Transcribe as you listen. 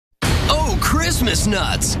Christmas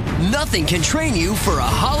nuts. Nothing can train you for a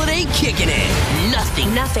holiday kicking it.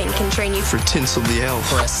 Nothing. Nothing can train you For Tinsel the Elf.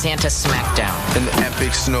 For a Santa smackdown. An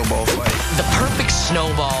epic snowball fight. The perfect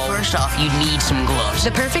snowball. First off, you need some gloves. The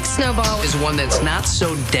perfect snowball Is one that's not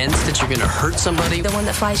so dense that you're going to hurt somebody. the one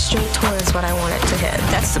that flies straight towards what I want it to hit.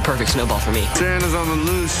 That's the perfect snowball for me. Santa's on the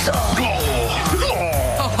loose.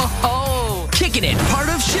 Oh, Kickin' It, part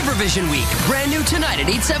of Shivervision Week. Brand new tonight at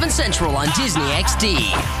 8/7 Central on Disney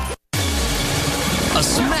XD. A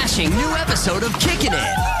smashing new episode of Kickin'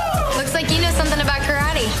 It Looks like you know something about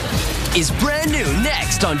karate. is brand new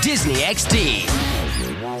next on Disney XD.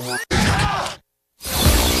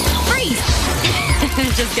 Freeze!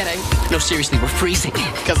 Just kidding. No, seriously, we're freezing.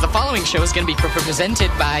 Because the following show is going to be presented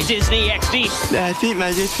by Disney XD. I think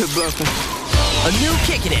my lips are broken. A new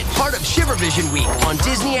Kickin' It, part of Shivervision Week on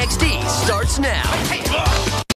Disney XD starts now.